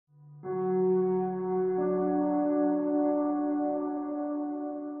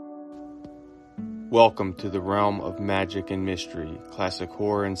Welcome to the realm of magic and mystery, classic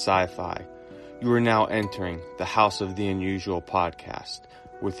horror and sci-fi. You are now entering the House of the Unusual podcast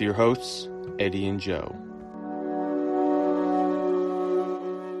with your hosts, Eddie and Joe.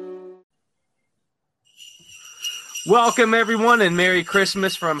 Welcome everyone and Merry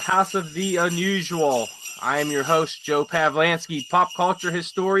Christmas from House of the Unusual. I am your host, Joe Pavlansky, pop culture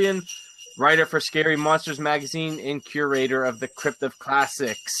historian, writer for Scary Monsters magazine, and curator of the Crypt of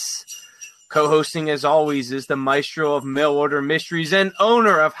Classics. Co-hosting, as always, is the maestro of mail-order mysteries and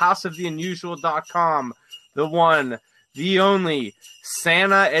owner of houseoftheunusual.com, the one, the only,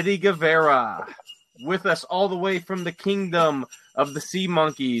 Santa Eddie Guevara. With us all the way from the kingdom of the sea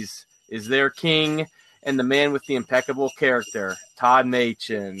monkeys is their king and the man with the impeccable character, Todd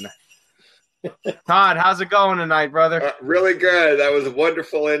Machin. Todd, how's it going tonight, brother? Really good. That was a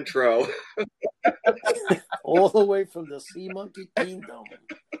wonderful intro. All the way from the Sea Monkey Kingdom.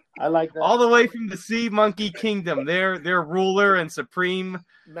 I like that. All the way from the Sea Monkey Kingdom. Their ruler and supreme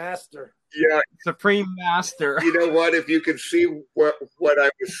master. Yeah. Supreme master. You know what? If you could see what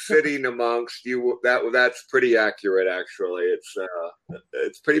I was sitting amongst, that's pretty accurate, actually.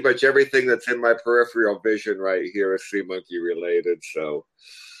 It's pretty much everything that's in my peripheral vision right here is Sea Monkey related, so...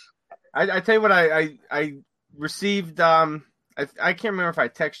 I tell you what, I received, I can't remember if I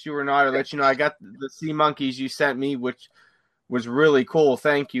texted you or not, or let you know, I got the sea monkeys you sent me, which was really cool.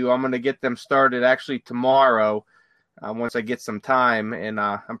 Thank you. I'm going to get them started actually tomorrow once I get some time. And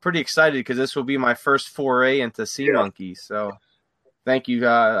I'm pretty excited because this will be my first foray into sea monkeys. So thank you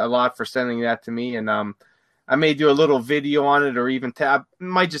a lot for sending that to me. And I may do a little video on it or even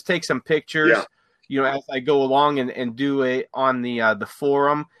might just take some pictures, as I go along and do it on the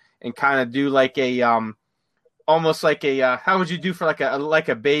forum. And kind of do like a, almost like a, how would you do for like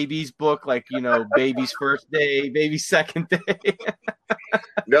a baby's book, like, baby's first day, baby's second day?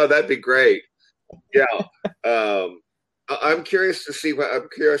 No, that'd be great. Yeah. I'm curious to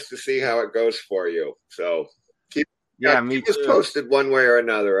see how it goes for you. So keep us posted one way or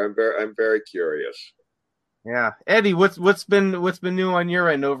another. I'm very curious. Yeah. Eddie, what's been new on your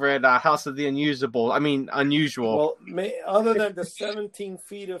end over at House of the Unusual? Well, other than the 17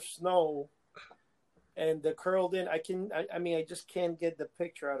 feet of snow and the curled in, I just can't get the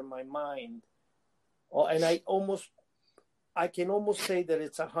picture out of my mind. Oh, and I can almost say that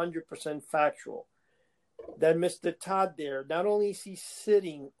it's 100% factual. That Mr. Todd there, not only is he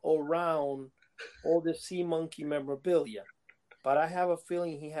sitting around all the sea monkey memorabilia, but I have a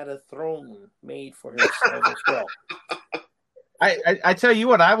feeling he had a throne made for himself as well. I tell you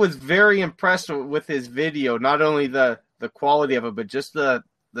what, I was very impressed with his video. Not only the quality of it, but just the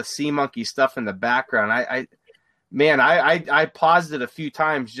sea monkey stuff in the background. I paused it a few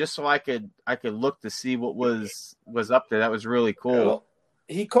times just so I could look to see what was up there. That was really cool. Well,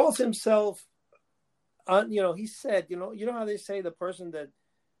 he calls himself, he said, you know how they say the person that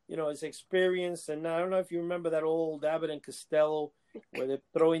is experienced, and I don't know if you remember that old Abbott and Costello where they're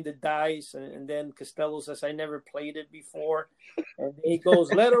throwing the dice, and then Costello says, "I never played it before," and he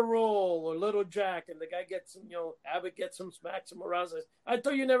goes, "Let her roll," or "Little Jack," and the guy gets him, Abbott gets him, smacks him around, says, "I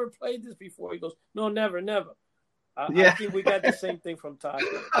thought you never played this before." He goes, "No, never." I think we got the same thing from Todd.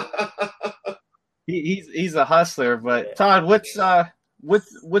 He's a hustler, but Todd,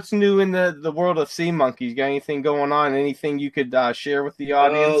 what's new in the world of sea monkeys? Got anything going on? Anything you could share with the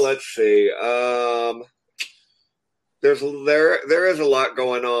audience? Oh, let's see. There is a lot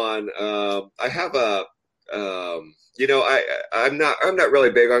going on. I have I'm not really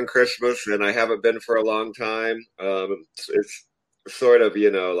big on Christmas, and I haven't been for a long time. It's sort of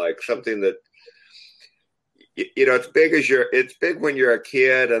like something that. It's big when you're a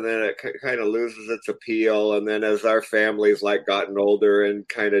kid, and then it kind of loses its appeal. And then as our families gotten older and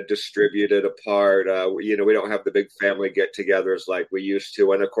kind of distributed apart, we don't have the big family get-togethers like we used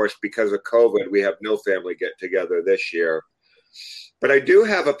to. And of course, because of COVID, we have no family get-together this year. But I do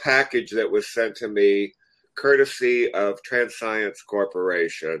have a package that was sent to me courtesy of Transcience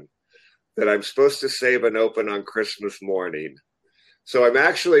Corporation that I'm supposed to save and open on Christmas morning. So I'm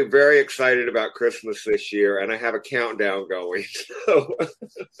actually very excited about Christmas this year, and I have a countdown going.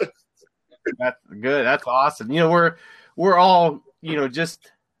 That's good. That's awesome. We're all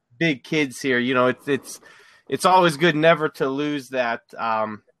just big kids here. It's always good never to lose that.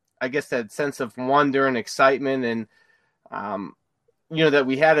 I guess that sense of wonder and excitement, and that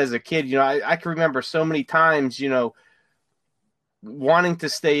we had as a kid. I can remember so many times. Wanting to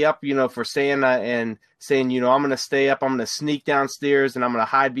stay up, for Santa and saying, I'm going to stay up, I'm going to sneak downstairs and I'm going to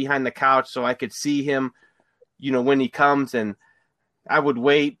hide behind the couch so I could see him, when he comes. And I would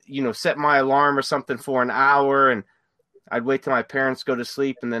wait, set my alarm or something for an hour. And I'd wait till my parents go to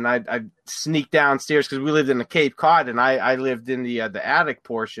sleep, and then I'd sneak downstairs because we lived in the Cape Cod, and I lived in the attic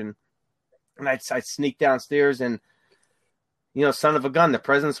portion, and I'd sneak downstairs, and son of a gun, the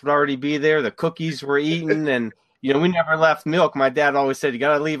presents would already be there, the cookies were eaten, and we never left milk. My dad always said you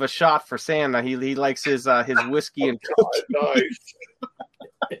got to leave a shot for Santa. He likes his whiskey and cookies. Nice.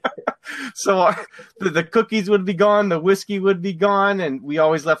 So the cookies would be gone, the whiskey would be gone, and we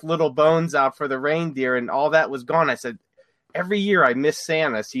always left little bones out for the reindeer, and all that was gone. I said, every year I miss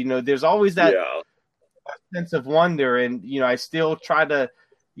Santa. So, there's always that sense of wonder, and I still try to,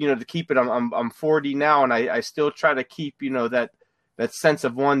 to keep it. I'm 40 now, and I still try to keep that sense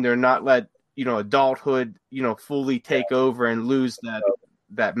of wonder, not let adulthood fully take over and lose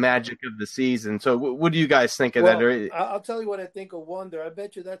that magic of the season. So what do you guys think of that? I'll tell you what I think of wonder. I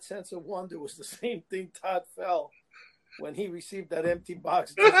bet you that sense of wonder was the same thing Todd felt when he received that empty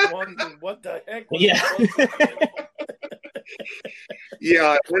box, just wondering what the heck was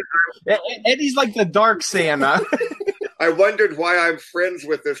Yeah. Eddie's like the dark Santa. I wondered why I'm friends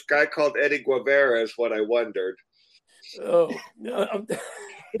with this guy called Eddie Guevara is what I wondered. Oh, no.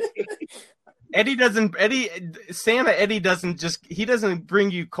 Eddie doesn't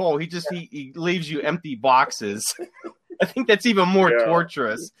bring you coal. He leaves you empty boxes. I think that's even more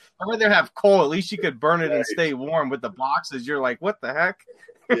torturous. I'd rather have coal. At least you could burn it and stay warm. With the boxes, you're like, what the heck?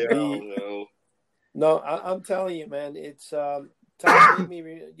 Yeah, no, I'm telling you, man. It's Tom made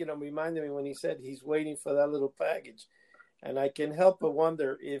me, reminded me when he said he's waiting for that little package, and I can help but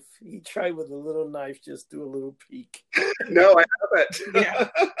wonder if he tried with a little knife, just do a little peek. No, I haven't. Yeah.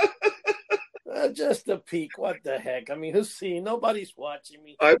 Just a peek. What the heck? I mean, who's seeing? Nobody's watching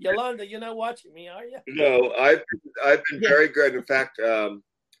me. Yolanda, you're not watching me, are you? No, I've been very good. In fact,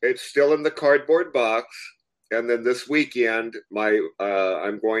 it's still in the cardboard box. And then this weekend,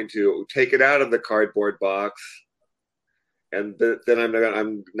 I'm going to take it out of the cardboard box, and then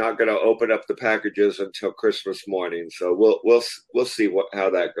I'm not going to open up the packages until Christmas morning. So we'll see how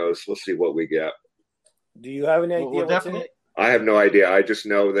that goes. We'll see what we get. Do you have any idea what's in it? I have no idea. I just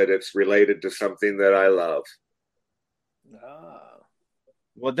know that it's related to something that I love.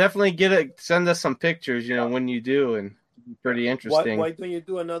 Well, definitely send us some pictures, when you do, and pretty interesting. Why don't you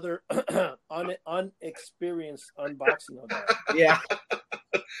do another unexperienced unboxing of that? Yeah.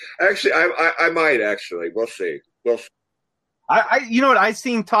 Actually, I might actually. We'll see. I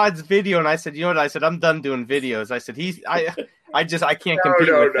seen Todd's video, and I said, I'm done doing videos. I said, I can't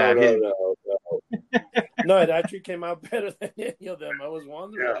compete with that. No. No, it actually came out better than any of them. I was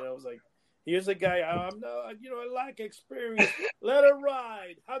wondering. Yeah. I was like, here's a guy. I lack experience. Let her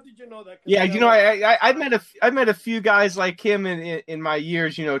ride. How did you know that? Yeah, I met a few guys like him in my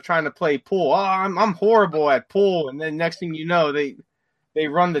years, trying to play pool. Oh, I'm horrible at pool, and then next thing you know, they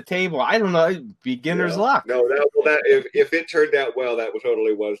run the table. I don't know, beginner's luck. No, if it turned out well, that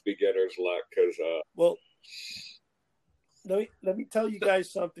totally was beginner's luck. Because let me tell you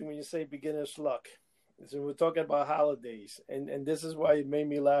guys something. When you say beginner's luck, so we're talking about holidays, and this is why it made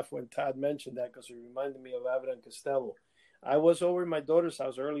me laugh when Todd mentioned that, because it reminded me of Abbott and Costello. I was over at my daughter's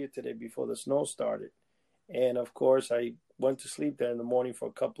house earlier today before the snow started, and of course I went to sleep there in the morning for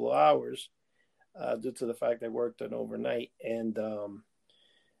a couple of hours due to the fact I worked an overnight, and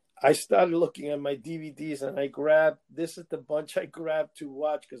I started looking at my DVDs, and this is the bunch I grabbed to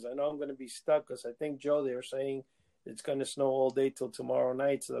watch, because I know I'm going to be stuck, because I think, Joe, they were saying it's going to snow all day till tomorrow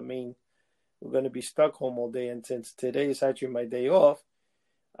night, so we're going to be stuck home all day. And since today is actually my day off,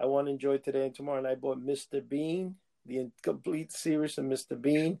 I want to enjoy today and tomorrow. And I bought Mr. Bean, the incomplete series of Mr.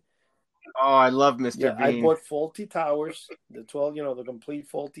 Bean. Oh, I love Mr. Bean. I bought Fawlty Towers, the 12, the complete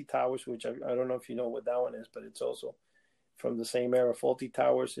Fawlty Towers, which I don't know if you know what that one is, but it's also from the same era. Fawlty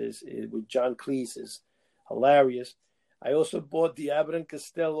Towers is with John Cleese, is hilarious. I also bought the Abbott and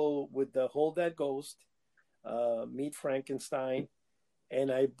Costello with the Hold That Ghost, Meet Frankenstein,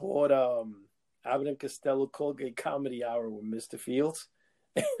 and I bought Abbott and Costello Colgate Comedy Hour with Mr. Fields.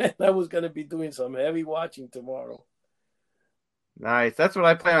 And I was going to be doing some heavy watching tomorrow. Nice. That's what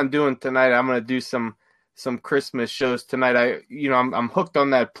I plan on doing tonight. I'm going to do some Christmas shows tonight. I'm hooked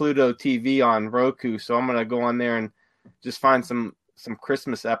on that Pluto TV on Roku, so I'm going to go on there and just find some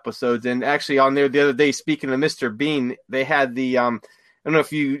Christmas episodes. And actually on there the other day, speaking of Mr. Bean, they had the I don't know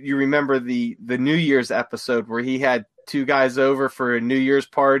if you remember the New Year's episode where he had two guys over for a New Year's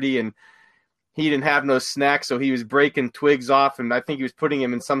party, and he didn't have no snacks, so he was breaking twigs off, and I think he was putting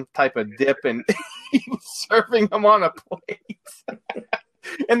him in some type of dip, and he was serving them on a plate.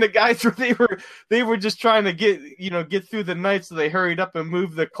 And the guys they were just trying to get through the night, so they hurried up and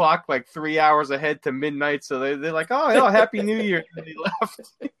moved the clock like 3 hours ahead to midnight. So they're like, oh, Happy New Year, and they left.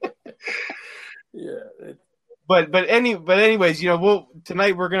 Yeah. but anyways,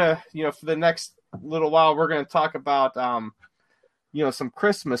 tonight we're gonna, for the next little while, we're gonna talk about some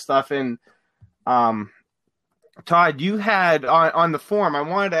Christmas stuff. And Todd, you had on the forum, I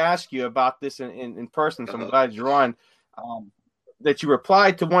wanted to ask you about this in person, so I'm glad you're on. That you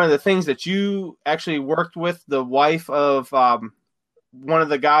replied to one of the things that you actually worked with the wife of one of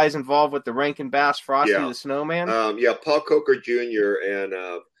the guys involved with the Rankin Bass Frosty the Snowman. Paul Coker Jr. and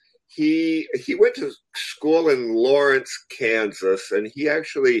he went to school in Lawrence, Kansas, and he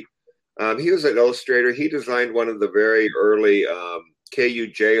actually he was an illustrator. He designed one of the very early KU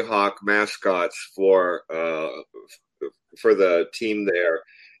Jayhawk mascots for the team there,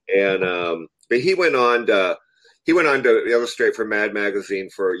 and but he went on to illustrate for Mad Magazine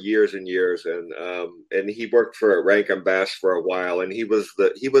for years and years, and he worked for Rankin Bass for a while, and he was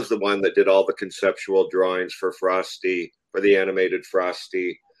the one that did all the conceptual drawings for Frosty, for the animated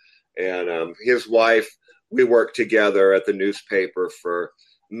Frosty, and his wife. We worked together at the newspaper for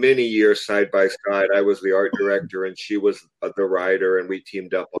many years side by side. I was the art director and she was the writer, and we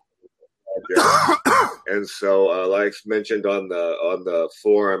teamed up on the project. And so, like mentioned on the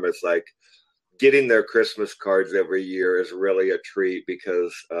forum, it's like getting their Christmas cards every year is really a treat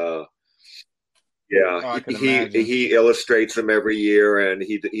because, he illustrates them every year, and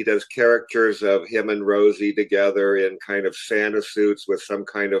he does characters of him and Rosie together in kind of Santa suits with some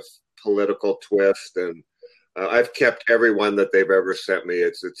kind of political twist, and I've kept every one that they've ever sent me.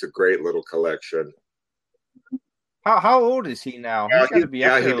 It's a great little collection. How old is he now? He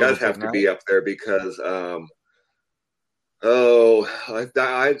does have to be up there because I'm late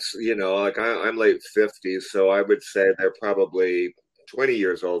 50s, so I would say they're probably 20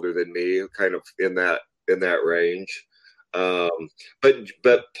 years older than me, kind of in that range.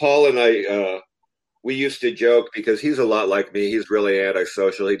 But Paul and I we used to joke because he's a lot like me. He's really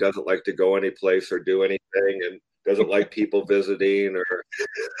antisocial. He doesn't like to go any place or do anything, and doesn't like people visiting. Or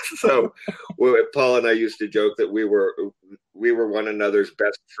so Paul and I used to joke that we were one another's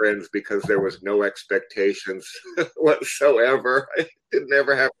best friends because there was no expectations whatsoever. I didn't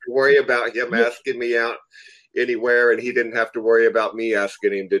ever have to worry about him asking me out anywhere, and he didn't have to worry about me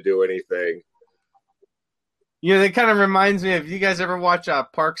asking him to do anything. It kind of reminds me of, you guys ever watch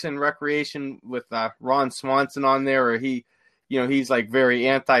Parks and Recreation with Ron Swanson on there, or he's like very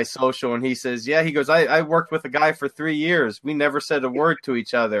antisocial, and he says, he goes, I worked with a guy for 3 years. We never said a word to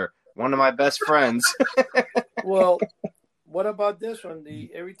each other. One of my best friends. Well, what about this one?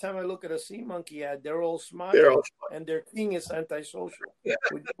 Every time I look at a sea monkey ad, they're all smiling, and their king is antisocial.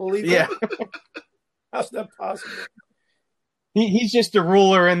 Would you believe that? How's that possible? He's just a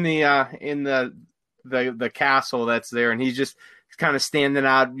ruler in the castle that's there, and he's just kind of standing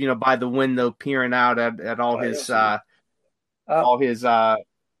out, by the window, peering out at all his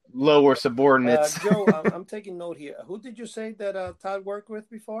lower subordinates. Joe, I'm taking note here. Who did you say that Todd worked with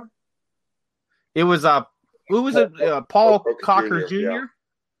before? It was who was it? Paul Cocker Jr.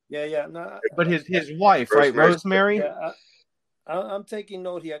 Yeah. No, but his wife, right, Rosemary. Yeah, I'm taking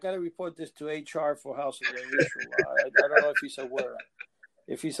note here. I got to report this to HR for House of the Unusual. I don't know if he's aware,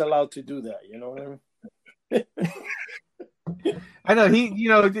 if he's allowed to do that. You know what I mean? I know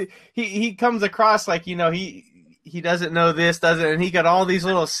he comes across like he doesn't know this, and he got all these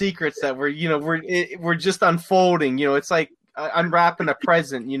little secrets that we're just unfolding. It's like unwrapping a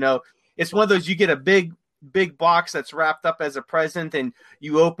present. It's one of those, you get a big box that's wrapped up as a present, and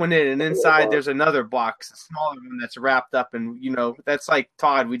you open it, and inside there's another box, a smaller one that's wrapped up, and that's like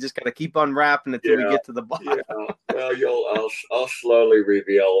Todd. We just got to keep unwrapping it till we get to the bottom. Yeah. Well, I'll slowly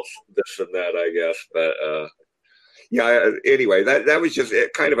reveal this and that, I guess, but anyway, that was just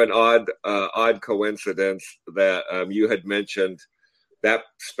kind of an odd coincidence that you had mentioned that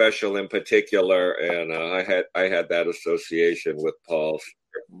special in particular, and I had that association with Paul's.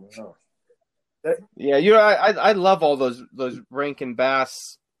 Wow. Yeah, I love all those Rankin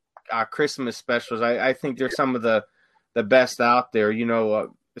Bass Christmas specials. I think they're some of the best out there.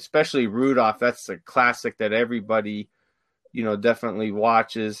 Especially Rudolph. That's a classic that everybody definitely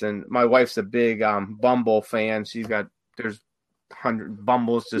watches. And my wife's a big Bumble fan. There's 100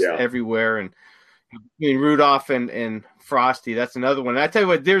 Bumbles just everywhere, and between Rudolph and Frosty, that's another one. And I tell you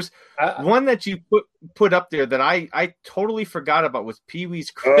what, there's one that you put up there that I totally forgot about, was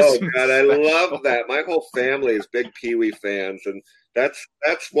Pee-wee's Christmas. Oh God, I love that. My whole family is big Pee-wee fans, and that's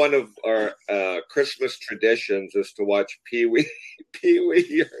one of our Christmas traditions, is to watch Pee-wee's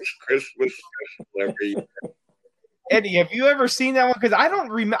Christmas special every year. Eddie, have you ever seen that one? Because I don't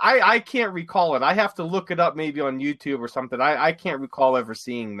remember. I can't recall it. I have to look it up maybe on YouTube or something. I can't recall ever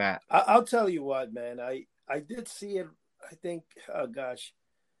seeing that. I'll tell you what, man. I did see it. I think, oh gosh,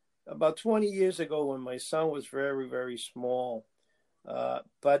 about 20 years ago when my son was very, very small.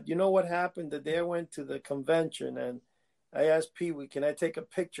 But you know what happened? The day I went to the convention and I asked Pee Wee, can I take a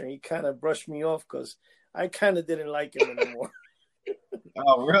picture? And he kind of brushed me off because I kind of didn't like him anymore.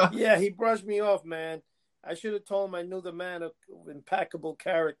 Oh, really? Yeah, he brushed me off, man. I should have told him I knew the man of impeccable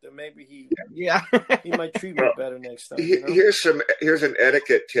character. Maybe he might treat me better next time. You know? Here's an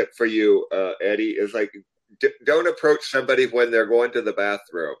etiquette tip for you, Eddie. Is like don't approach somebody when they're going to the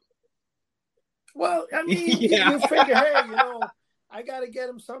bathroom. Well, I mean, you figure, hey, you know, I got to get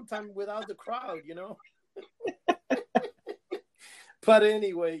him sometime without the crowd, you know. But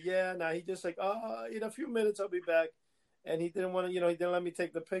anyway, yeah, now he just like, in a few minutes I'll be back. And he didn't want to, you know, he didn't let me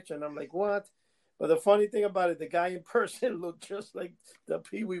take the picture. And I'm like, what? But the funny thing about it, the guy in person looked just like the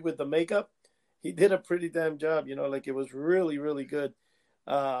Pee Wee with the makeup. He did a pretty damn job, you know, like it was really, really good.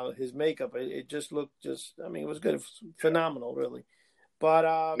 His makeup, it just looked I mean, it was good. It was phenomenal, really.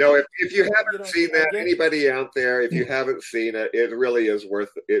 But no, if you haven't seen that, anybody out there, if you haven't seen it, it really is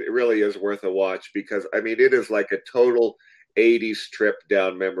worth a watch because I mean it is like a total 80s trip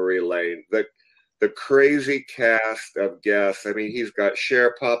down memory lane. The crazy cast of guests. I mean, he's got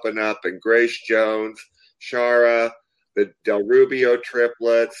Cher popping up and Grace Jones, Shara, the Del Rubio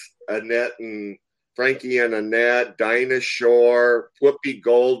triplets, Annette and Frankie and Annette, Dinah Shore, Whoopi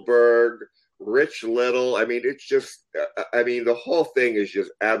Goldberg, Rich Little. I mean, it's just, I mean, the whole thing is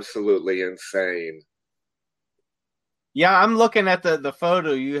just absolutely insane. Yeah, I'm looking at the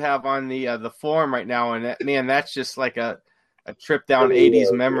photo you have on the forum right now, and man, that's just like a trip down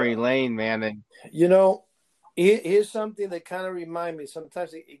 80s memory lane, man. And you know, here's something that kind of reminds me.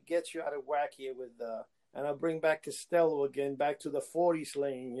 Sometimes it gets you out of whack here with, and I'll bring back Costello again, back to the 40s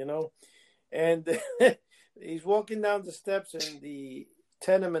lane, you know. And he's walking down the steps in the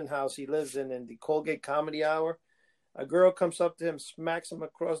tenement house he lives in the Colgate Comedy Hour. A girl comes up to him, smacks him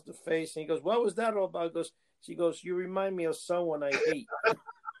across the face, and he goes, "What was that all about?" She goes, "You remind me of someone I hate."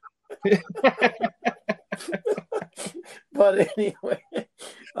 But anyway,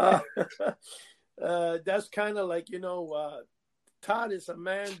 that's kind of like, you know, Todd is a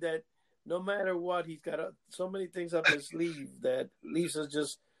man that no matter what, he's got so many things up his sleeve that leaves us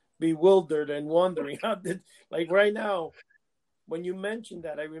just bewildered and wondering how like right now, when you mentioned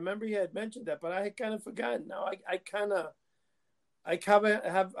that, I remember he had mentioned that, but I had kind of forgotten. Now I kind of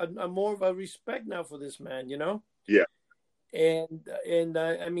have a more of a respect now for this man, you know? Yeah. And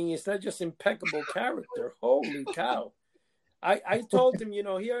I mean, it's not just impeccable character. Holy cow. I told him, you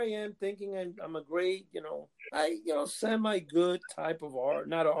know, here I am thinking I'm a great, you know, semi-good type of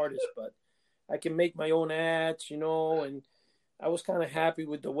not an artist, but I can make my own ads, you know, and I was kind of happy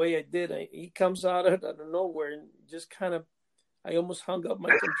with the way I did. He comes out of nowhere and just kind of, I almost hung up my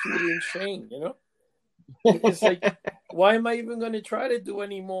computer in shame, you know? It's like, why am I even going to try to do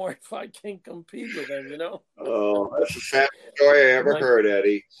any more if I can't compete with him, you know? Oh, that's the saddest story I ever heard,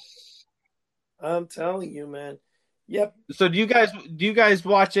 Eddie. I'm telling you, man. Yep. So do you guys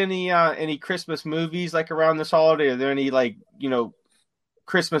watch any Christmas movies like around this holiday? Are there any like, you know,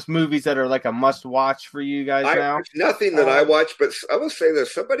 Christmas movies that are like a must watch for you guys now? Nothing that I watch, but I will say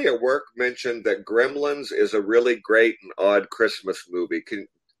this. Somebody at work mentioned that Gremlins is a really great and odd Christmas movie.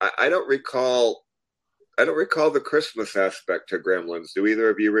 I don't recall the Christmas aspect to Gremlins. Do either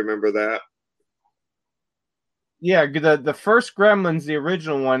of you remember that? Yeah, the first Gremlins, the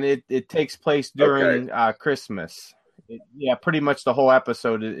original one, it takes place during Christmas. Yeah, pretty much the whole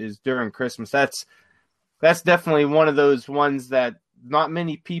episode is during Christmas. That's definitely one of those ones that not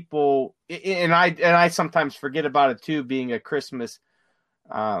many people, and I sometimes forget about it too, being a Christmas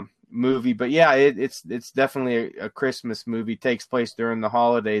movie. But yeah, it's definitely a Christmas movie. It takes place during the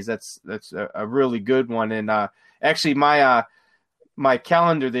holidays. That's a really good one. And actually, my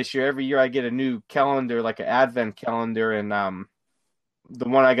calendar this year, every year I get a new calendar, like an advent calendar, and the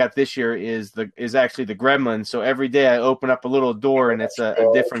one I got this year is actually the Gremlin. So every day I open up a little door and it's a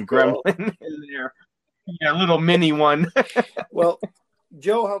different Gremlin in there. Yeah, a little mini one. Well,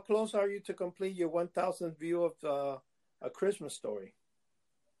 Joe, how close are you to complete your 1,000th view of A Christmas Story?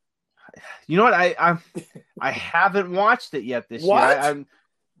 You know what? I haven't watched it yet this year.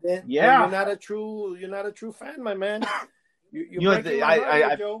 Yeah, you're not a true fan, my man. You're breaking my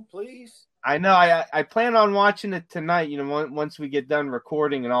heart, Joe. Please. I know. I plan on watching it tonight. You know, once we get done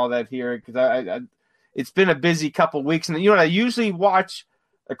recording and all that here, because it's been a busy couple weeks, and you know what? I usually watch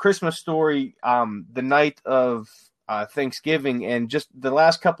A Christmas Story the night of Thanksgiving, and just the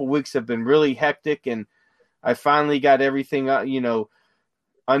last couple weeks have been really hectic, and I finally got everything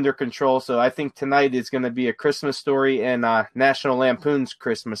under control. So I think tonight is going to be A Christmas Story and National Lampoon's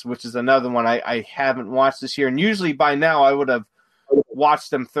Christmas, which is another one I haven't watched this year. And usually by now I would have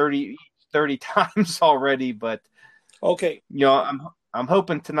watched them 30 times already. But okay, I'm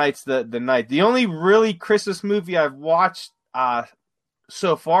hoping tonight's the night. The only really Christmas movie I've watched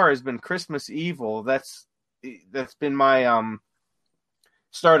so far has been Christmas Evil. That's been my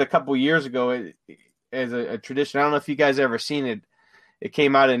started a couple years ago as a tradition. I don't know if you guys ever seen it. It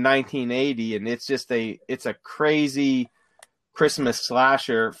came out in 1980, and it's a crazy Christmas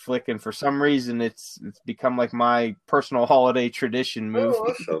slasher flick, and for some reason it's become like my personal holiday tradition movie. Oh,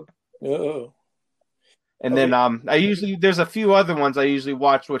 awesome. oh. And then there's a few other ones I usually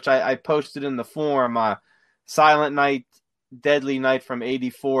watch, which I posted in the forum. Silent Night, Deadly Night from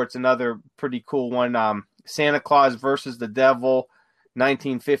 '84. It's another pretty cool one. Santa Claus versus the Devil,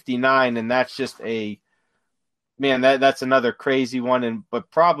 1959, and that's just that's another crazy one. But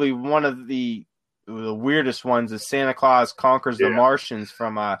probably one of the weirdest ones is Santa Claus Conquers the Martians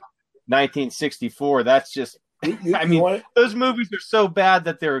from 1964. That's just. Those movies are so bad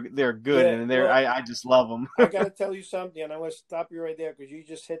that they're good, and I just love them. I got to tell you something, and I want to stop you right there because you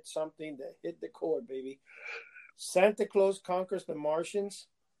just hit something that hit the chord, baby. Santa Claus Conquers the Martians.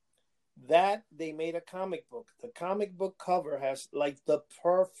 That they made a comic book. The comic book cover has like the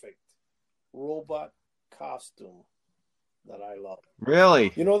perfect robot costume that I love.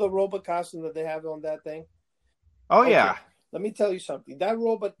 Really? You know the robot costume that they have on that thing? Oh, okay. Yeah. Let me tell you something. That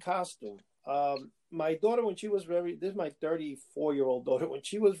robot costume, my daughter, when she was this is my 34-year-old daughter, when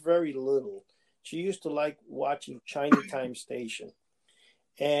she was very little, she used to like watching Shiny Time Station.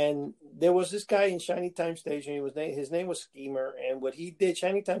 And there was this guy in Shiny Time Station. His name was Schemer. And what he did,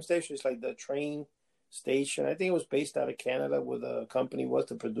 Shiny Time Station is like the train station. I think it was based out of Canada where the company was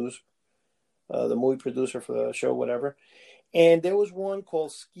the producer, the movie producer for the show, whatever. And there was one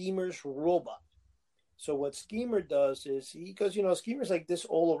called Schemer's Robot. So what Schemer does is because Schemer's like this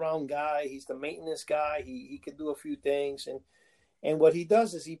all-around guy. He's the maintenance guy. He can do a few things. And what he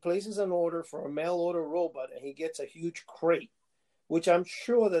does is he places an order for a mail order robot, and he gets a huge crate, which I'm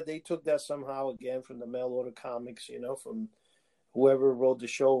sure that they took that somehow again from the mail order comics, from whoever wrote the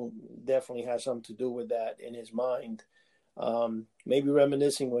show definitely has something to do with that in his mind. Maybe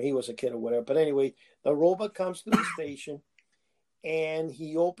reminiscing when he was a kid or whatever. But anyway, the robot comes to the station, and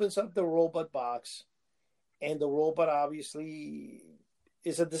he opens up the robot box. And the robot obviously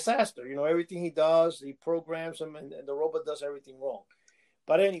is a disaster. Everything he does, he programs him, and the robot does everything wrong.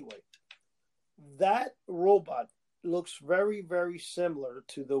 But anyway, that robot looks very, very similar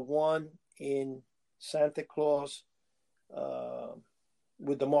to the one in Santa Claus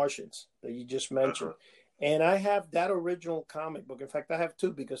with the Martians that you just mentioned. And I have that original comic book. In fact, I have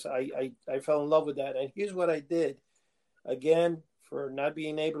two because I fell in love with that. And here's what I did. Again, for not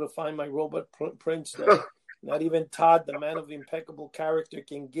being able to find my robot prints that not even Todd, the man of impeccable character,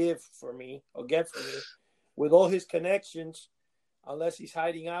 can give for me or get for me with all his connections, unless he's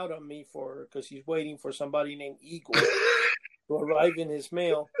hiding out on me because he's waiting for somebody named Igor to arrive in his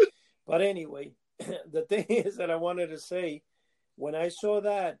mail. But anyway, the thing is that I wanted to say, when I saw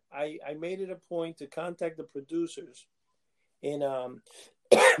that, I made it a point to contact the producers in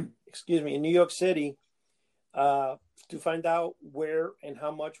in New York City to find out where and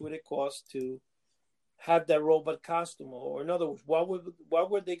how much would it cost to have that robot costume, or in other words, what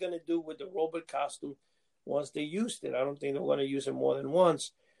were they going to do with the robot costume once they used it? I don't think they're going to use it more than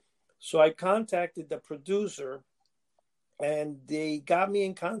once. So I contacted the producer, and they got me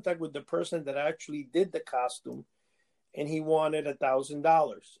in contact with the person that actually did the costume, and he wanted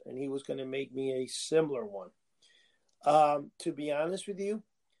 $1,000, and he was going to make me a similar one. To be honest with you,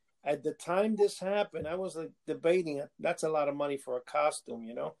 at the time this happened, I was like debating, that's a lot of money for a costume,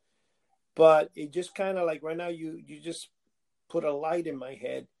 But it just kind of like right now, you just put a light in my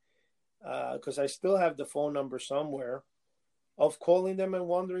head because I still have the phone number somewhere of calling them and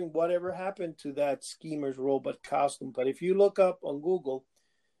wondering whatever happened to that Schemer's robot costume. But if you look up on Google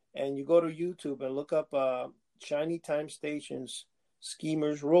and you go to YouTube and look up Shiny Time Station's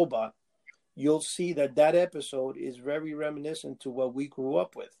Schemer's Robot, you'll see that episode is very reminiscent to what we grew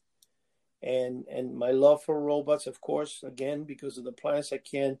up with. And my love for robots, of course, again, because of the plans I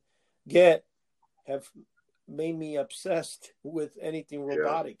can get, have made me obsessed with anything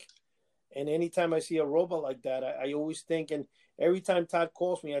robotic. And anytime I see a robot like that, I always think, and every time Todd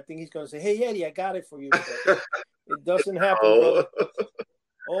calls me, I think he's going to say, "Hey, Eddie, I got it for you." It doesn't happen, brother.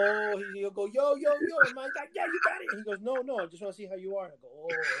 He'll go, yo, my God, yeah, you got it. And he goes, no, I just want to see how you are. I go,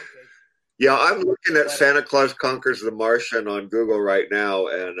 okay. Yeah, I'm looking at Santa Claus Conquers the Martian on Google right now,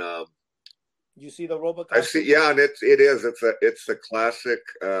 and you see the robot? I see, yeah, and it is. It's a classic.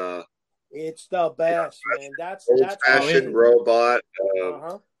 It's the best, man. That's old-fashioned robot.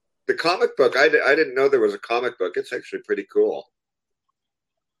 The comic book, I didn't know there was a comic book. It's actually pretty cool.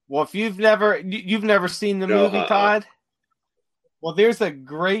 Well, if you've never seen the No, movie, Todd. Well, there's a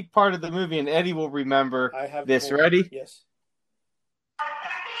great part of the movie, and Eddie will remember I have this. Ready? Yes.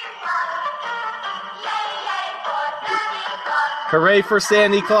 Hooray for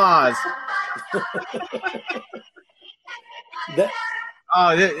Santa Claus!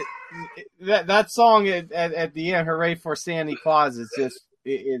 That song at the end, "Hooray for Santa Claus,"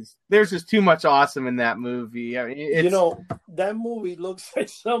 there's just too much awesome in that movie. I mean, that movie looks like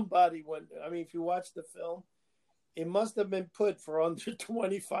somebody if you watch the film, it must have been put for under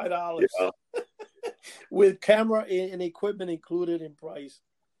 $25 with camera and equipment included in price.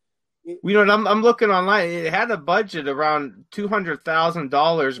 I'm looking online. It had a budget around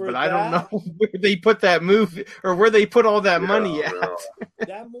 $200,000, but I don't know where they put that movie or where they put all that money at.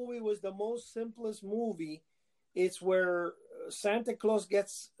 That movie was the most simplest movie. It's where Santa Claus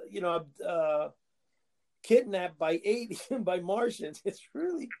gets, kidnapped by Martians. It's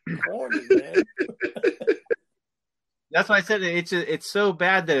really corny, man. That's why I said it's so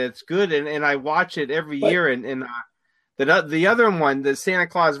bad that it's good, and I watch it every year. And the other one, the Santa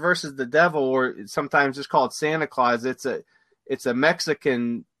Claus versus the Devil, or sometimes it's called Santa Claus. It's a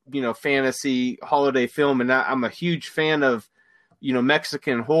Mexican fantasy holiday film, and I'm a huge fan of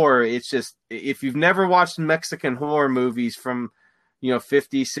Mexican horror. It's just, if you've never watched Mexican horror movies from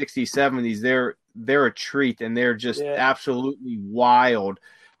 50s, 60s, 70s, they're a treat, and they're just absolutely wild.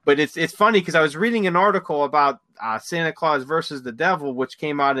 But it's funny because I was reading an article about Santa Claus versus the Devil, which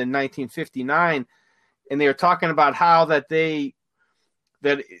came out in 1959, and they were talking about how it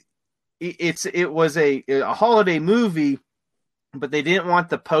was a holiday movie, but they didn't want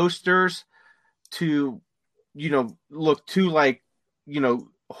the posters to look too like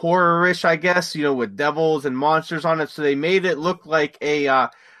horror-ish, I guess, with devils and monsters on it. So they made it look like they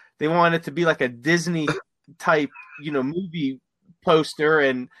wanted it to be like a Disney type movie poster,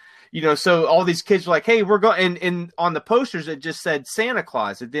 and so all these kids were like, hey, we're going, and on the posters it just said Santa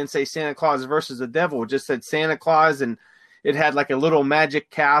Claus. It didn't say Santa Claus versus the Devil. It just said Santa Claus, and it had like a little magic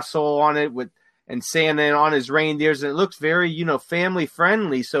castle on it and Santa on his reindeers, and it looks very family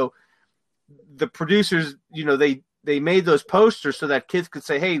friendly. So the producers, they made those posters so that kids could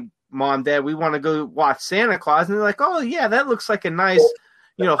say, hey, Mom, Dad, we want to go watch Santa Claus, and they're like, oh yeah, that looks like a nice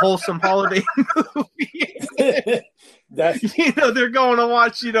wholesome holiday movie. They're going to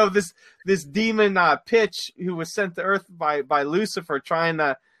watch this demon Pitch, who was sent to Earth by Lucifer, trying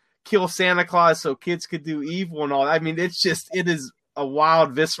to kill Santa Claus so kids could do evil and all. I mean, it is a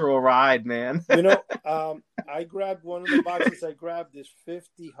wild, visceral ride, man. I grabbed one of the boxes. I grabbed this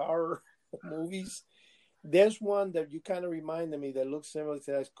 50 horror movies. There's one that you kind of reminded me that looks similar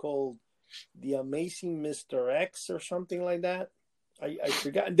to that. It's called The Amazing Mr. X or something like that. I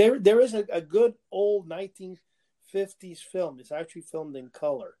forgot. There is a good old 1950s film. It's actually filmed in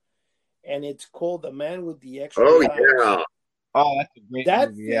color, and it's called The Man with the Extra Eyes. Yeah. Oh, that's a great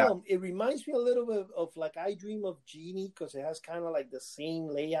movie. Film, it reminds me a little bit of like I Dream of Jeannie, because it has kind of like the same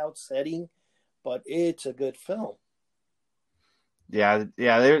layout setting, but it's a good film. Yeah.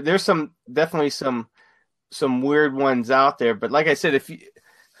 There's definitely some weird ones out there, but like I said,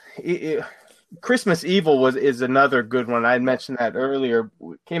 Christmas Evil is another good one. I had mentioned that earlier.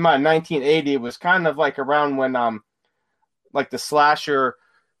 It came out in 1980. It was kind of like around when like the slasher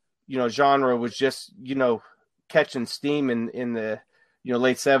genre was just catching steam in the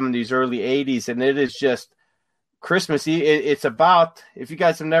late 70s, early 80s, and it is just Christmas. It's about, if you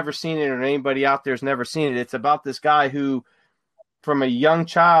guys have never seen it or anybody out there has never seen it, it's about this guy who, from a young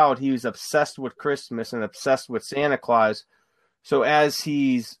child, he was obsessed with Christmas and obsessed with Santa Claus. So as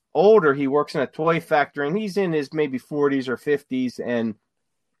he's older, he works in a toy factory, and he's in his maybe 40s or 50s, and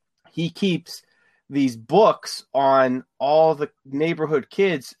he keeps these books on all the neighborhood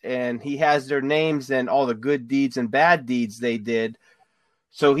kids, and he has their names and all the good deeds and bad deeds they did.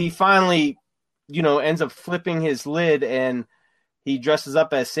 So he finally, ends up flipping his lid, and he dresses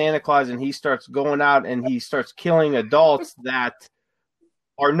up as Santa Claus, and he starts going out and he starts killing adults that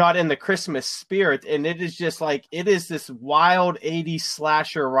are not in the Christmas spirit. And it is just like, it is this wild 80s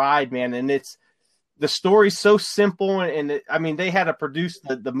slasher ride, man. And the story's so simple, and they had to produce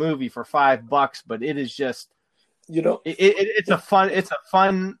the movie for $5, but it is just, it's a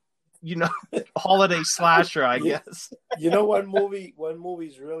fun, holiday slasher, I guess. One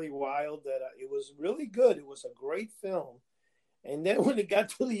movie's really wild that it was really good. It was a great film. And then when it got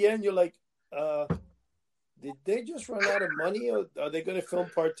to the end, you're like, did they just run out of money, or are they going to film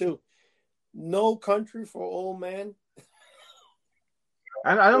part 2? No Country for Old Men.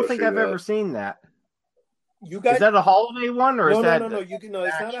 I don't think I've ever seen that. Is that a holiday one, or is that? No.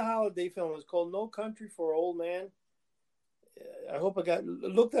 It's not a holiday film. It's called No Country for Old Man. I hope I got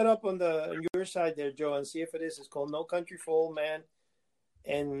look that up on your side there, Joe, and see if it is. It's called No Country for Old Men,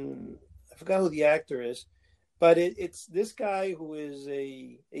 and I forgot who the actor is, but it's this guy who is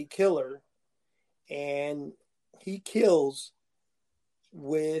a killer, and he kills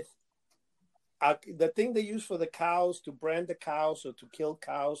with the thing they use for the cows to brand the cows or to kill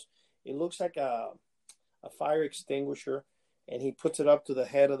cows. It looks like a fire extinguisher, and he puts it up to the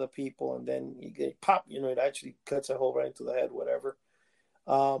head of the people, and then you get pop. It actually cuts a hole right into the head, whatever.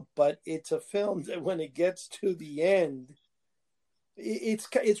 But it's a film that when it gets to the end,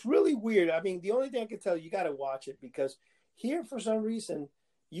 it's really weird. I mean, the only thing I can tell you, got to watch it, because here for some reason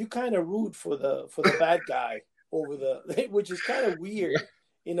you kind of root for the bad guy over the, which is kind of weird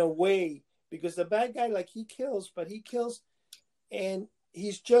in a way, because the bad guy, like, he kills and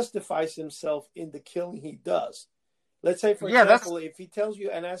he justifies himself in the killing he does. Let's say, for example, if he tells you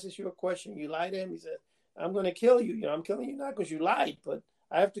and asks you a question, you lie to him, he said, I'm going to kill you. I'm killing you not because you lied, but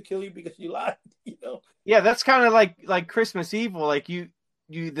I have to kill you because you lied. Yeah, that's kind of like Christmas Evil. Like you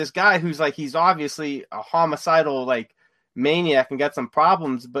this guy who's like, he's obviously a homicidal like maniac and got some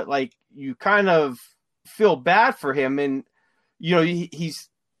problems, but like you kind of feel bad for him, and he's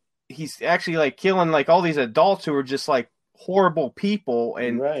actually like killing like all these adults who are just like horrible people,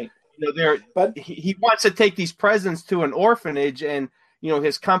 and right. But he wants to take these presents to an orphanage, and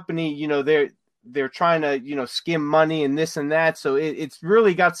his company, they're trying to skim money and this and that. So it's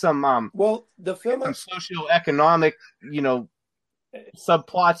really got some the film some socioeconomic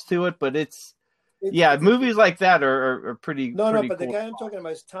subplots to it, but it's movies like that are pretty. No, pretty but cool. The guy I'm talking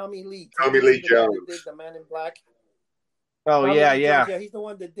about is Tommy Lee. Tommy Lee Jones did The Man in Black. Oh, Tommy yeah, Lee yeah. Jones, yeah, he's the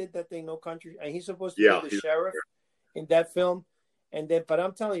one that did that thing, No Country, and he's supposed to be the sheriff in that film. And then, but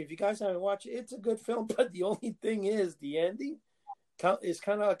I'm telling you, if you guys haven't watched it, it's a good film. But the only thing is, the ending is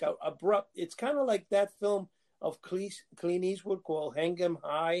kind of like abrupt. It's kind of like that film of Clint Eastwood called Hang 'Em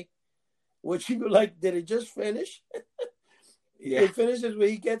High, which you like, did it just finish? Yeah. It finishes where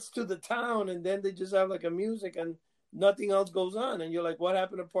he gets to the town, and then they just have like a music and nothing else goes on. And you're like, what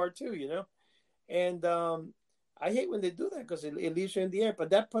happened to part two, And I hate when they do that because it leaves you in the air. But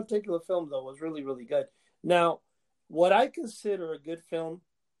that particular film, though, was really, really good. Now, what I consider a good film,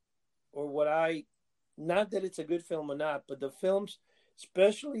 or not that it's a good film or not, but the films,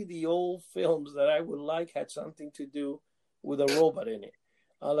 especially the old films that I would like, had something to do with a robot in it.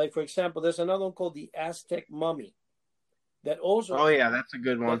 Like, for example, there's another one called The Aztec Mummy that also... Oh, yeah, that's a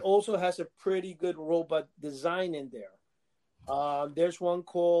good one. That also has a pretty good robot design in there. There's one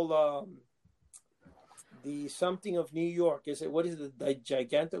called The Something of New York. What is it? The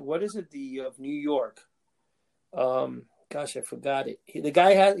Gigantic... What is it? The of New York. Gosh, I forgot it. The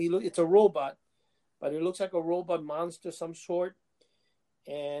guy it's a robot, but it looks like a robot monster, some sort.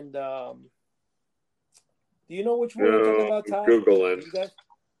 And do you know which one we're talking about, Todd? Googling. You guys?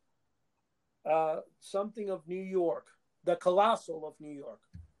 Something of New York, The Colossal of New York.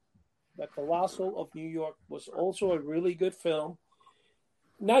 The Colossal of New York was also a really good film.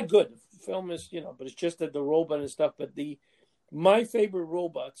 Not good. The film is, but it's just that the robot and stuff. But my favorite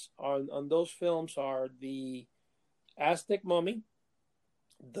robots on those films are the Aztec Mummy,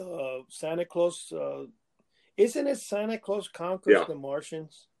 the Santa Claus. Isn't it Santa Claus Conquers the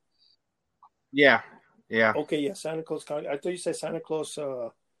Martians? Yeah. Okay, yeah, Santa Claus. I thought you said Santa Claus.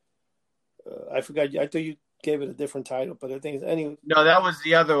 I forgot. I thought you gave it a different title, but I think it's anyway. No, that was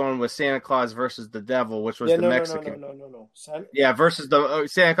the other one with Santa Claus versus the Devil, which was the Mexican. No. Versus the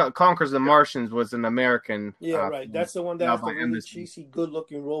Santa Claus Conquers the Martians was an American. Yeah, right. That's the one that has the really cheesy,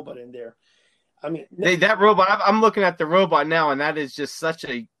 good-looking robot in there. I mean, that robot. I'm looking at the robot now, and that is just such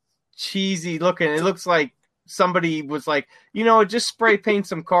a cheesy looking. It looks like somebody was like, just spray paint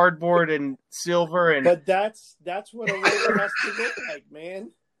some cardboard and silver, and. But that's what a robot has to look like,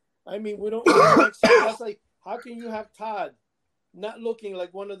 man. I mean, we don't. That's like, how can you have Todd not looking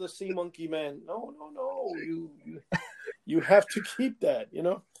like one of the Sea Monkey Men? No. You have to keep that.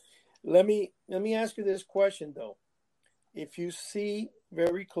 Let me ask you this question though. If you see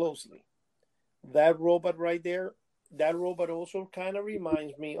very closely, that robot right there, that robot also kind of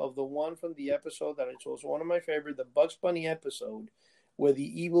reminds me of the one from the episode that it's also one of my favorite, the Bugs Bunny episode, where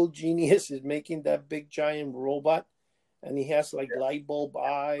the evil genius is making that big giant robot, and he has like light bulb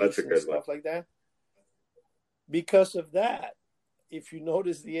eyes and stuff like that. Because of that, if you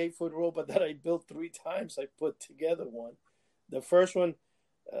notice the 8-foot robot that I built 3 times, I put together one. The first one,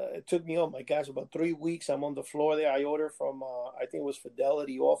 it took me, oh my gosh, about 3 weeks. I'm on the floor there. I ordered from, I think it was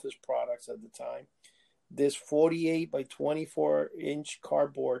Fidelity Office Products at the time, this 48 by 24 inch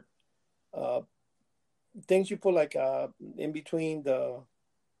cardboard things you put like in between the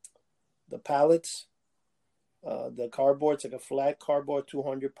pallets. The cardboard's like a flat cardboard,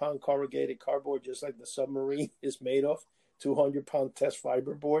 200-pound corrugated cardboard, just like the submarine is made of, 200-pound test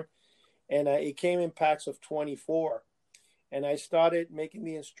fiber board. And it came in packs of 24. And I started making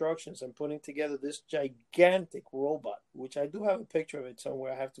the instructions and putting together this gigantic robot, which I do have a picture of it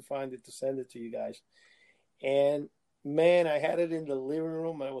somewhere. I have to find it to send it to you guys. And man, I had it in the living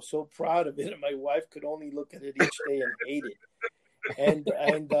room. I was so proud of it. And my wife could only look at it each day and hate it. And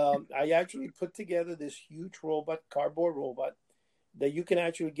I actually put together this huge robot, cardboard robot, that you can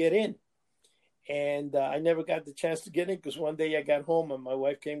actually get in. And I never got the chance to get in because one day I got home and my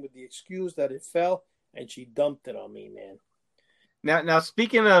wife came with the excuse that it fell, and she dumped it on me, man. Now,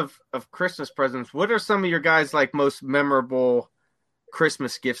 speaking of Christmas presents, what are some of your guys' like most memorable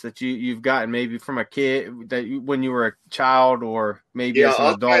Christmas gifts that you've gotten, maybe from a kid that when you were a child, or maybe as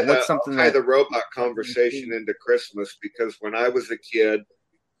an adult? What's something I'll tie the robot conversation into Christmas, because when I was a kid,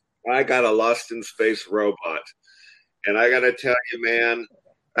 I got a Lost in Space robot, and I got to tell you, man,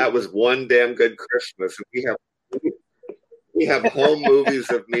 that was one damn good Christmas. We have home movies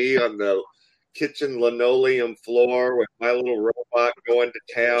of me on the kitchen linoleum floor with my little robot going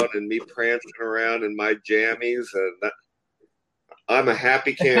to town and me prancing around in my jammies, and I'm a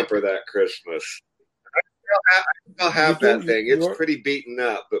happy camper that Christmas. I still have that thing. It's pretty beaten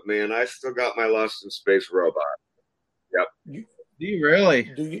up, but man, I still got my Lost in Space robot. Yep. Do you really?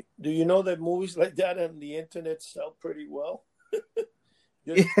 Do you know that movies like that on the internet sell pretty well?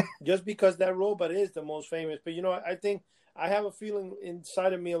 just because that robot is the most famous. But I think I have a feeling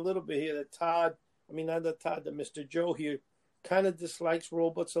inside of me a little bit here that that Mr. Joe here kind of dislikes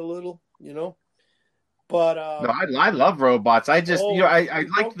robots a little, But no, I love robots. I just I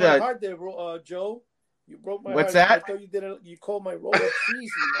like the heart there, Joe. You broke my What's heart. that? I thought you called my robot cheesy,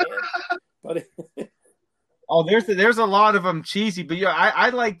 man. But there's a lot of them cheesy, but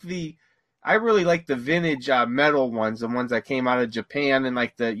I really like the vintage metal ones, the ones that came out of Japan in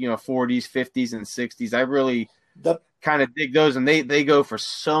like the 40s, 50s, and 60s. I really kind of dig those, and they go for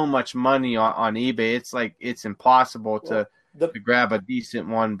so much money on eBay. It's like it's impossible to grab a decent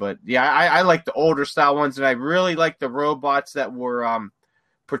one. But yeah, I like the older style ones, and I really like the robots that were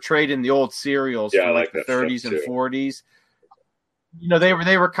portrayed in the old serials from like the 30s and 40s.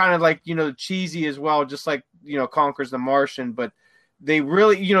 They were kind of like cheesy as well, just like Conquers the Martian, but they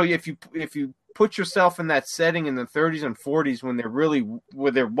really, if you put yourself in that setting in the 30s and 40s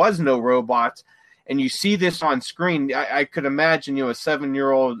where there was no robots, and you see this on screen, I could imagine, a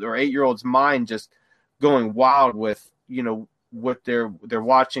 7-year-old or 8-year-old's mind just going wild with, what they're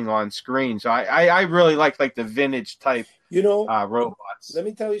watching on screen. So I really like the vintage type, robots. Let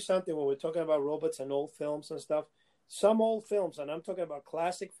me tell you something. When we're talking about robots and old films and stuff, some old films, and I'm talking about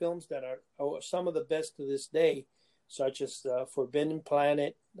classic films that are some of the best to this day, such as Forbidden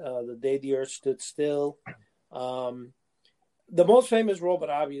Planet, The Day the Earth Stood Still. The most famous robot,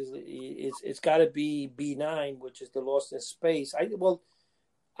 obviously, it's got to be B9, which is the Lost in Space. I don't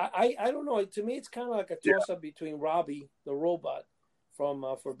know. To me, it's kind of like a toss-up between Robbie, the robot from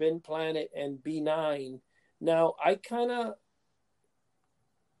Forbidden Planet, and B9. Now, I kind of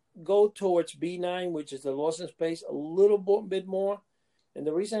go towards B9, which is the Lost in Space, a little bit more. And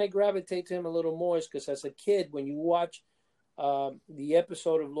the reason I gravitate to him a little more is because as a kid, when you watch the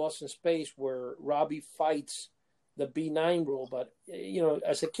episode of Lost in Space where Robbie fights the B9 robot,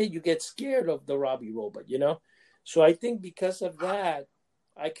 as a kid, you get scared of the Robbie robot, So I think because of that,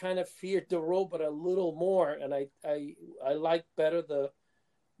 I kind of feared the robot a little more, and I like better the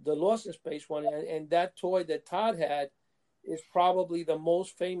Lost in Space one. And that toy that Todd had is probably the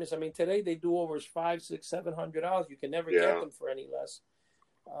most famous. I mean, today they do over $500, $600, $700. You can never get them for any less.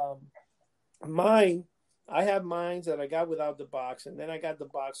 I have mines that I got without the box, and then I got the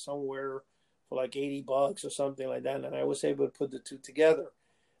box somewhere for like $80 or something like that, and I was able to put the two together.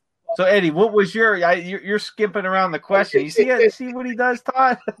 So Eddie, what was you're skipping around the question? You see what he does,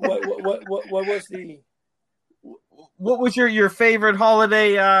 Todd? What was the? What was your favorite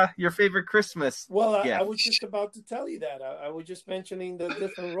holiday? Your favorite Christmas? Well, I was just about to tell you that. I was just mentioning the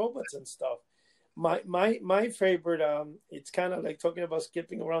different robots and stuff. My favorite, it's kind of like talking about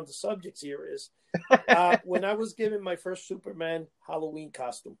skipping around the subjects here, is when I was given my first Superman Halloween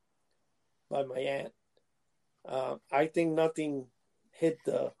costume by my aunt. I think nothing hit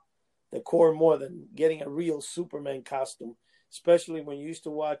the core more than getting a real Superman costume, especially when you used to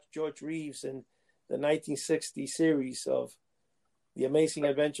watch George Reeves in the 1960 series of The Amazing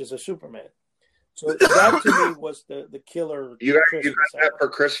Adventures of Superman. So that to me was the killer. You got that for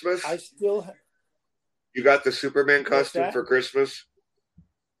Christmas? I still have. You got the Superman costume for Christmas?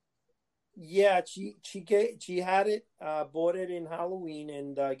 Yeah, she had it, bought it in Halloween,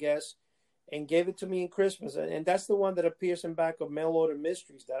 and I guess, and gave it to me in Christmas. And that's the one that appears in back of Mail Order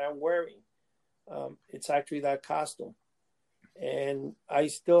Mysteries that I'm wearing. It's actually that costume. And I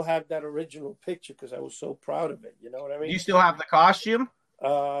still have that original picture because I was so proud of it. You know what I mean? You still have the costume?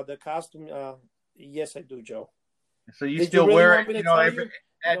 The costume, yes, I do, Joe. So you still wear it,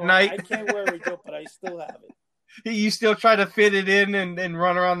 at night? I can't wear it, Joe, but I still have it. You still try to fit it in and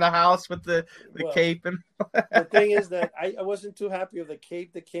run around the house with the cape? And the thing is that I wasn't too happy with the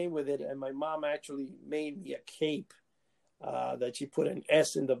cape that came with it, and my mom actually made me a cape that she put an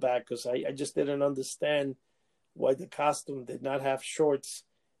S in the back because I just didn't understand why the costume did not have shorts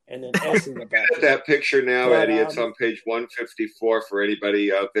and an S in the back. That picture now, Eddie, it's on page 154 for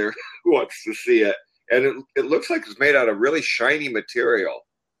anybody out there who wants to see it. And it looks like it's made out of really shiny material.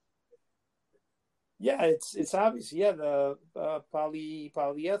 Yeah, it's obvious. Yeah, the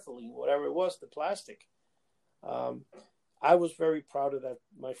polyethylene, whatever it was, the plastic. I was very proud of that,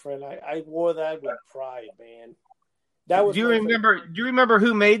 my friend. I wore that with pride, man. That was. Do you remember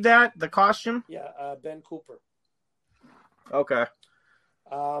who made that? The costume? Yeah, Ben Cooper. Okay.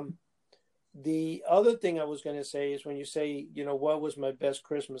 The other thing I was going to say is when you say, what was my best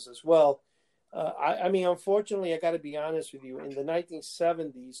Christmas as well. I mean, unfortunately, I got to be honest with you. In the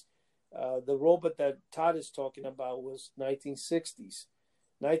 1970s, the robot that Todd is talking about was 1960s.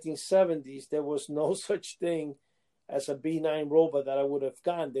 1970s, there was no such thing as a B9 robot that I would have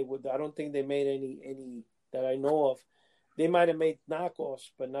gotten. I don't think they made any that I know of. They might have made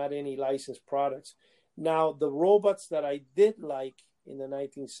knockoffs, but not any licensed products. Now, the robots that I did like in the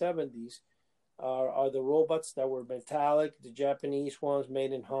 1970s are the robots that were metallic, the Japanese ones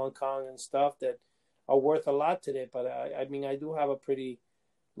made in Hong Kong and stuff that are worth a lot today. But I mean, I do have a pretty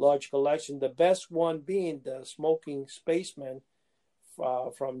large collection. The best one being the Smoking Spaceman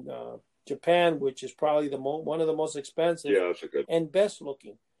from Japan, which is probably one of the most expensive that's a good and best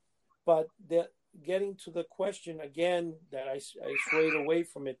looking. But getting to the question again that I swayed away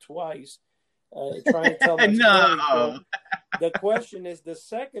from it twice, trying to tell my story. The question is the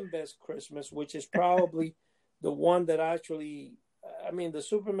second best Christmas, which is probably the one that actually, I mean, the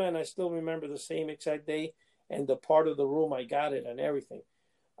Superman, I still remember the same exact day and the part of the room I got it and everything.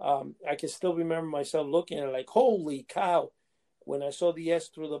 I can still remember myself looking at it like, holy cow. When I saw the S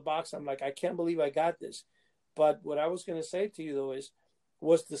through the box, I'm like, I can't believe I got this. But what I was going to say to you, though,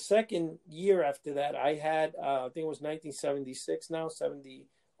 was the second year after that, I had, I think it was 1976 now, 70,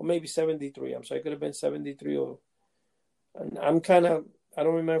 or maybe 73. I'm sorry, it could have been 73 or, I don't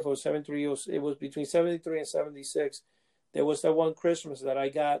remember if it was 73 or it was between 73 and 76. There was that one Christmas that I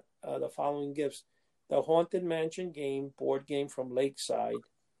got the following gifts. The Haunted Mansion board game from Lakeside.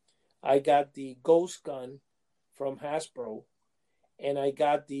 I got the Ghost Gun from Hasbro. And I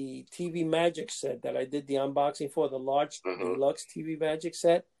got the TV Magic set that I did the unboxing for, the large deluxe TV Magic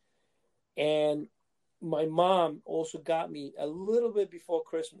set. And my mom also got me a little bit before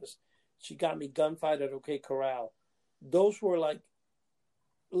Christmas. She got me Gunfight at OK Corral. Those were like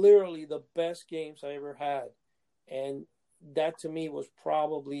literally the best games I ever had. And that to me was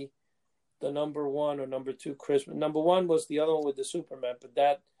probably the number one or number two Christmas. Number one was the other one with the Superman, but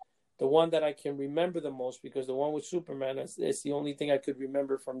the one that I can remember the most, because the one with Superman is the only thing I could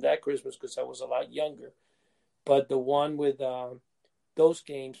remember from that Christmas because I was a lot younger. But the one with those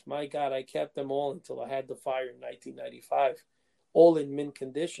games, my God, I kept them all until I had the fire in 1995, all in mint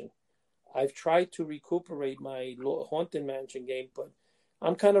condition. I've tried to recuperate my Haunted Mansion game, but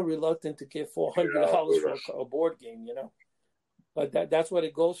I'm kind of reluctant to give $400 for a board game, But that's what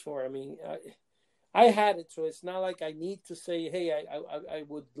it goes for. I mean, I had it, so it's not like I need to say, hey, I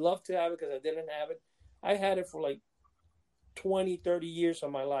would love to have it because I didn't have it. I had it for like 20, 30 years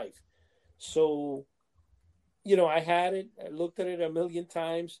of my life. So, I had it. I looked at it a million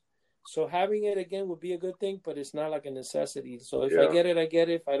times. So having it again would be a good thing, but it's not like a necessity. So if I get it, I get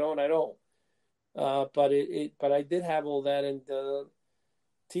it. If I don't, I don't. But I did have all that, and the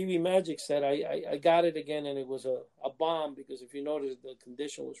TV Magic set, I got it again, and it was a bomb because if you notice, the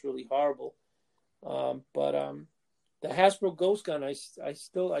condition was really horrible. But the Hasbro Ghost Gun, I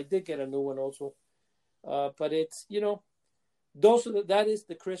did get a new one also. But it's, that is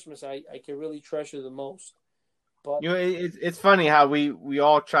the Christmas I can really treasure the most. But it's funny how we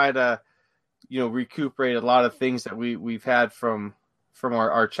all try to, recuperate a lot of things that we've had from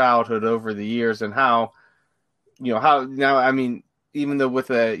our childhood over the years, and how now, I mean, even though with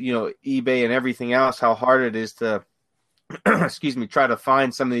eBay and everything else, how hard it is to, try to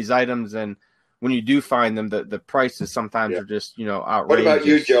find some of these items, and when you do find them, the prices sometimes are just, outrageous. What about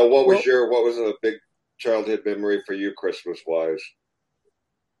you, Joe? What was a big childhood memory for you, Christmas wise?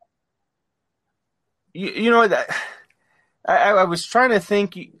 That I was trying to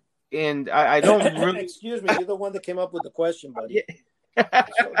think. and I don't really. Excuse me, you're the one that came up with the question, buddy. Yeah.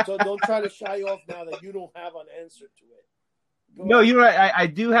 So don't try to shy off now that you don't have an answer to it. No, you know, I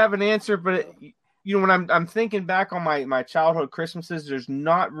do have an answer, but you know, when I'm thinking back on my childhood Christmases, there's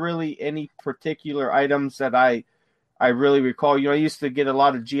not really any particular items that I really recall. You know, I used to get a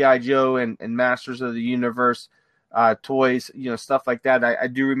lot of G.I. Joe and Masters of the Universe toys, you know, stuff like that. I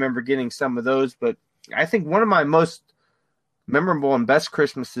do remember getting some of those, but I think one of my most memorable and best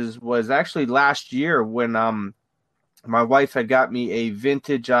Christmases was actually last year when my wife had got me a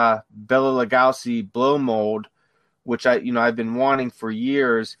vintage Bela Lugosi blow mold, which I've been wanting for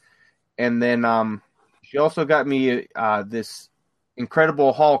years. And then she also got me this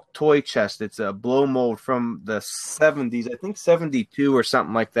Incredible Hulk toy chest. It's a blow mold from the 70s, I think 72 or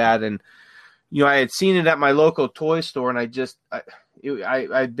something like that. And, you know, I had seen it at my local toy store, and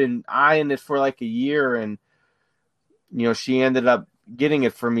I'd been eyeing it for like a year, and, you know, she ended up getting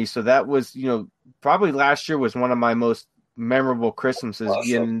it for me. So that was, you know, probably last year was one of my most memorable Christmases, awesome.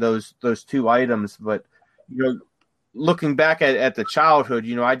 Getting those two items. But, you know, looking back at the childhood,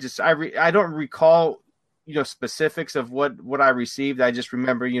 you know, I don't recall, you know, specifics of what I received. I just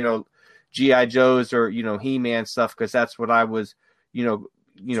remember, you know, G.I. Joes or, you know, He-Man stuff, because that's what I was, you know,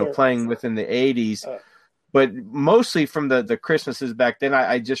 Sure. playing with in the 80s. But mostly from the Christmases back then,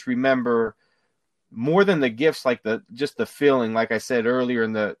 I just remember more than the gifts, like just the feeling, like I said earlier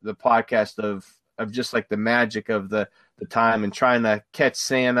in the podcast, of just like the magic of the time and trying to catch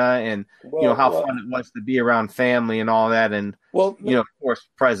Santa, and you know how fun it was to be around family and all that, and you know, of course,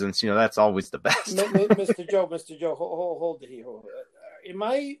 presents. You know, that's always the best. Mr. Joe, hold it here. Am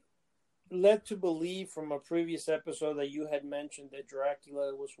I led to believe from a previous episode that you had mentioned that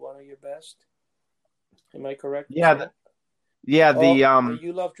Dracula was one of your best? Am I correct? Yeah,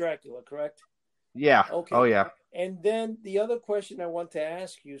 you love Dracula, correct? Yeah. Okay. Oh yeah. And then the other question I want to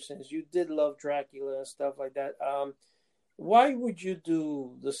ask you, since you did love Dracula and stuff like that, why would you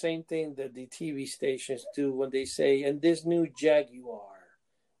do the same thing that the TV stations do when they say, and this new Jaguar,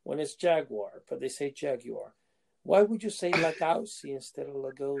 when it's Jaguar, but they say Jaguar? Why would you say Lugosi instead of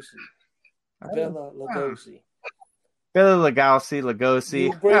Lugosi? Bela Lugosi. Bela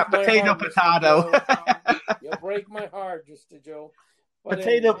Lugosi. Potato. You break my heart, Mr. Joe. But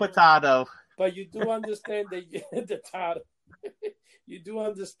potato. But you do understand that you do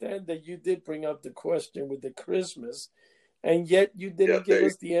understand that you did bring up the question with the Christmas, and yet you didn't give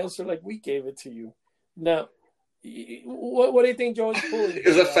us the answer like we gave it to you. Now, what do you think Joe's pulling?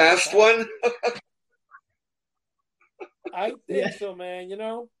 Is a fast one? I think so, man. You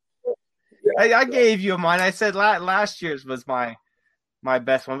know, I gave you mine. I said last year's was my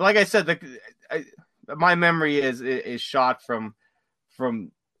best one. Like I said, my memory is shot from.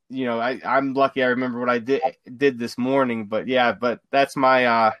 You know, I'm lucky I remember what I did this morning, but that's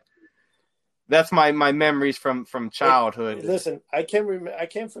my memories from childhood. Listen, I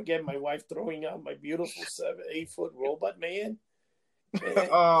can't forget my wife throwing out my beautiful 7-8 foot robot man.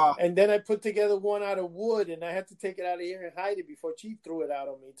 And then I put together one out of wood, and I had to take it out of here and hide it before she threw it out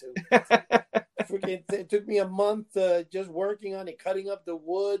on me too. It took me a month just working on it, cutting up the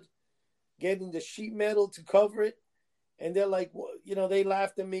wood, getting the sheet metal to cover it. And they're like, you know, they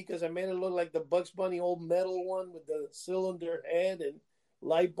laughed at me because I made it look like the Bugs Bunny old metal one with the cylinder head and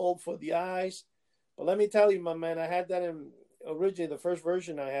light bulb for the eyes. But let me tell you, my man, I had that originally, the first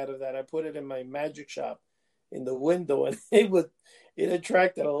version I had of that, I put it in my magic shop in the window, and it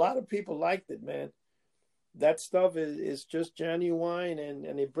attracted a lot of people. Liked it, man. That stuff is just genuine,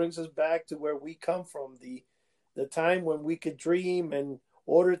 and it brings us back to where we come from, the time when we could dream and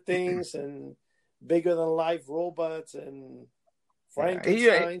order things and bigger than life robots and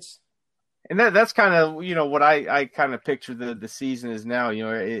Frankensteins. And that's kind of, you know, what I kind of picture the season is now. You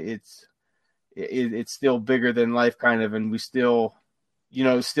know, it's still bigger than life kind of, and we still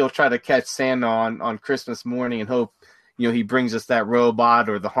try to catch Santa on Christmas morning and hope, you know, he brings us that robot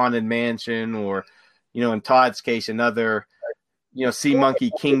or the Haunted Mansion, or, you know, in Todd's case, another, you know, Sea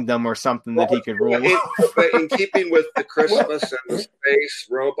Monkey Kingdom or something that he could roll. But in keeping with the Christmas and the space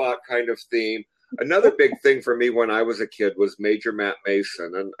robot kind of theme, another big thing for me when I was a kid was Major Matt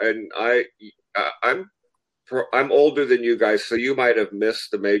Mason, and I'm older than you guys, so you might have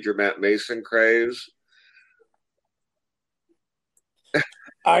missed the Major Matt Mason craze.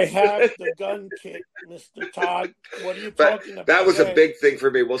 I have the gun kit, Mr. Todd. What are you talking about? That was a big thing for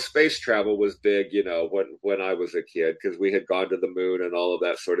me. Well, space travel was big, you know, when I was a kid, because we had gone to the moon and all of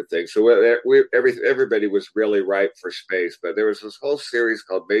that sort of thing. So everybody was really ripe for space. But there was this whole series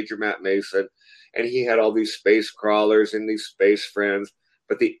called Major Matt Mason, and he had all these space crawlers and these space friends.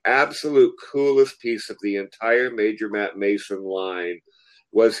 But the absolute coolest piece of the entire Major Matt Mason line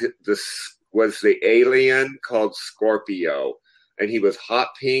was the alien called Scorpio, and he was hot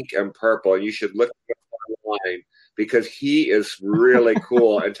pink and purple. And you should look him up online because he is really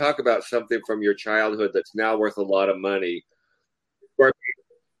cool. And talk about something from your childhood that's now worth a lot of money. Scorpio.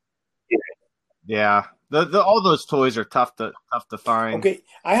 Yeah. All those toys are tough to find. Okay,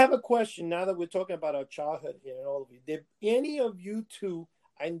 I have a question now that we're talking about our childhood here and all of you. Did any of you two,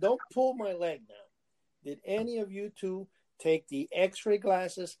 and don't pull my leg now, did any of you two take the X-ray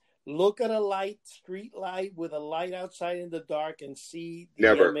glasses, look at a street light with a light outside in the dark and see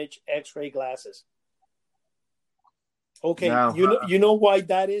the image X-ray glasses? Okay, no. You know why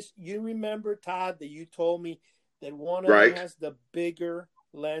that is? You remember, Todd, that you told me that one of them has the bigger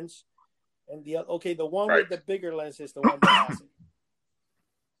lens? And the one with the bigger lens is the one that has it.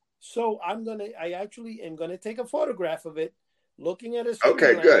 So I actually am gonna take a photograph of it, looking at his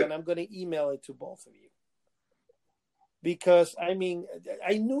lens, and I'm gonna email it to both of you. Because I mean,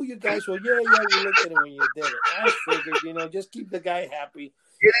 I knew you guys were we looked at it when you did it. I figured, just keep the guy happy.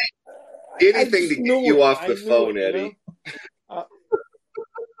 Anything to get you off the phone, Eddie.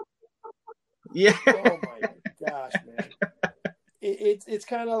 Yeah. Oh my gosh, man! It's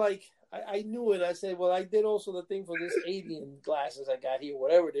kind of like. I knew it. I said, well, I did also the thing for this alien glasses I got here,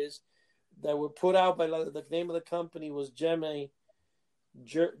 whatever it is, that were put out by the name of the company was Gemmy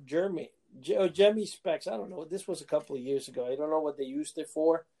Specs. I don't know. This was a couple of years ago. I don't know what they used it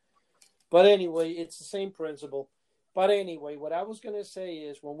for. But anyway, it's the same principle. But anyway, what I was going to say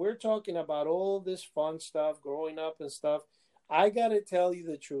is when we're talking about all this fun stuff, growing up and stuff, I got to tell you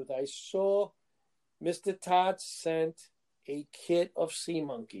the truth. I saw Mr. Todd sent a kit of sea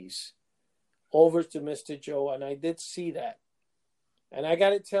monkeys over to Mr. Joe, and I did see that. And I got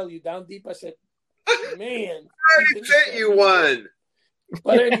to tell you, down deep, I said, man. I sent you one.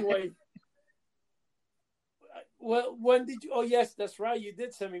 But anyway, well, when did you? Oh, yes, that's right. You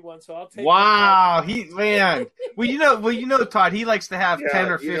did send me one, so I'll take it. Wow, man. Well, you know, Todd, he likes to have 10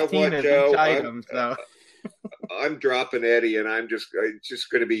 or 15 of each item. So I'm dropping Eddie, and it's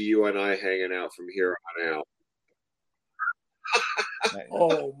just going to be you and I hanging out from here on out.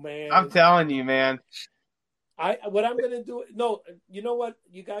 Oh man! I'm telling you, man. What I'm gonna do? No, you know what?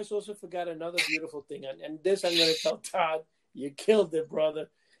 You guys also forgot another beautiful thing, and this I'm gonna tell Todd. You killed it, brother.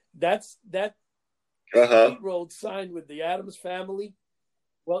 That road sign with the Addams family.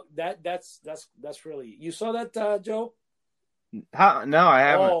 Well, that's really. You saw that, Joe? No, I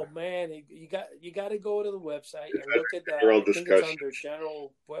haven't. Oh man, you got to go to the website and look at that. I think it's under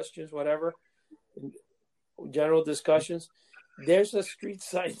general questions, whatever. General discussions. There's a street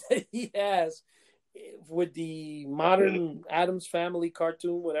sign that he has with the modern Addams Family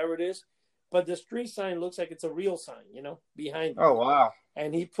cartoon, whatever it is. But the street sign looks like it's a real sign, behind it. Oh, wow.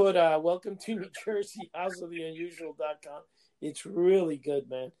 And he put, welcome to New Jersey, houseoftheunusual.com. It's really good,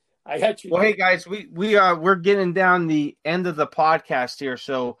 man. Well, hey, guys, we're getting down the end of the podcast here.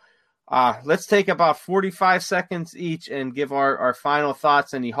 So let's take about 45 seconds each and give our final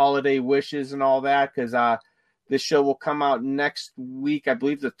thoughts, any holiday wishes and all that, because this show will come out next week, I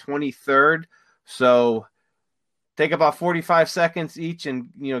believe the 23rd. So take about 45 seconds each and,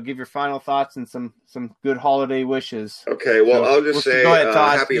 give your final thoughts and some good holiday wishes. Okay, well, I'll just say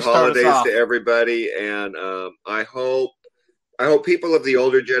happy holidays to everybody. And I hope people of the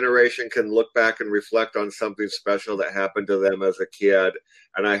older generation can look back and reflect on something special that happened to them as a kid.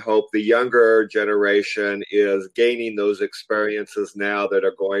 And I hope the younger generation is gaining those experiences now that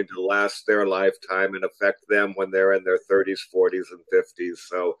are going to last their lifetime and affect them when they're in their 30s, 40s, and 50s.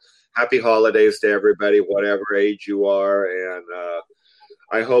 So happy holidays to everybody, whatever age you are. And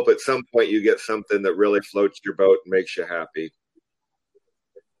I hope at some point you get something that really floats your boat and makes you happy.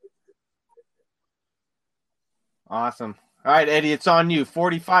 Awesome. All right, Eddie, it's on you.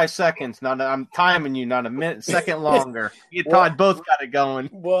 45 seconds. I'm timing you, not a second longer. You and Todd both got it going.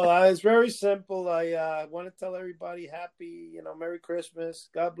 Well, it's very simple. I want to tell everybody happy, Merry Christmas.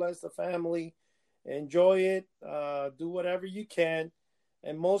 God bless the family. Enjoy it. Do whatever you can.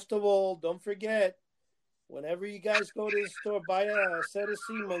 And most of all, don't forget, whenever you guys go to the store, buy a set of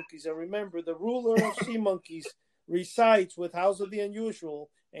sea monkeys. And remember, the ruler of sea monkeys resides with House of the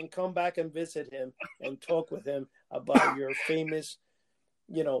Unusual, and come back and visit him and talk with him about your famous,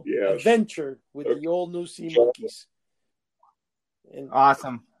 adventure with the old new sea monkeys.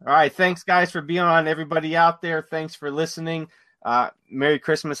 Awesome. All right. Thanks, guys, for being on. Everybody out there, thanks for listening. Merry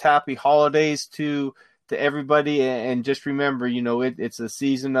Christmas, happy holidays to everybody. And just remember, it's a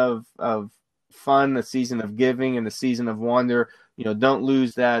season of fun, a season of giving, and a season of wonder. Don't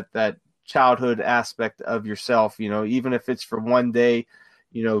lose that childhood aspect of yourself, even if it's for one day.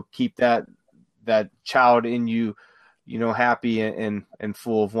 Keep that child in you, happy and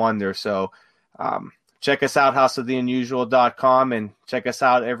full of wonder. So check us out, houseoftheunusual.com, and check us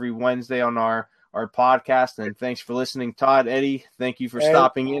out every Wednesday on our podcast. And thanks for listening, Todd. Eddie, thank you for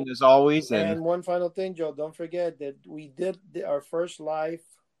stopping in as always. And one final thing, Joe, don't forget that we did our first live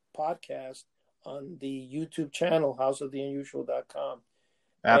podcast on the YouTube channel, houseoftheunusual.com.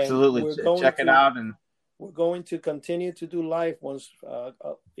 Absolutely. Check it out. And we're going to continue to do live ones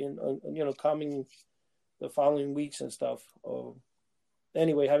coming the following weeks and stuff.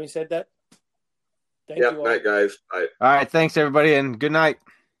 Anyway, having said that, thank you all. Night, guys. Bye. All right. Thanks, everybody, and good night.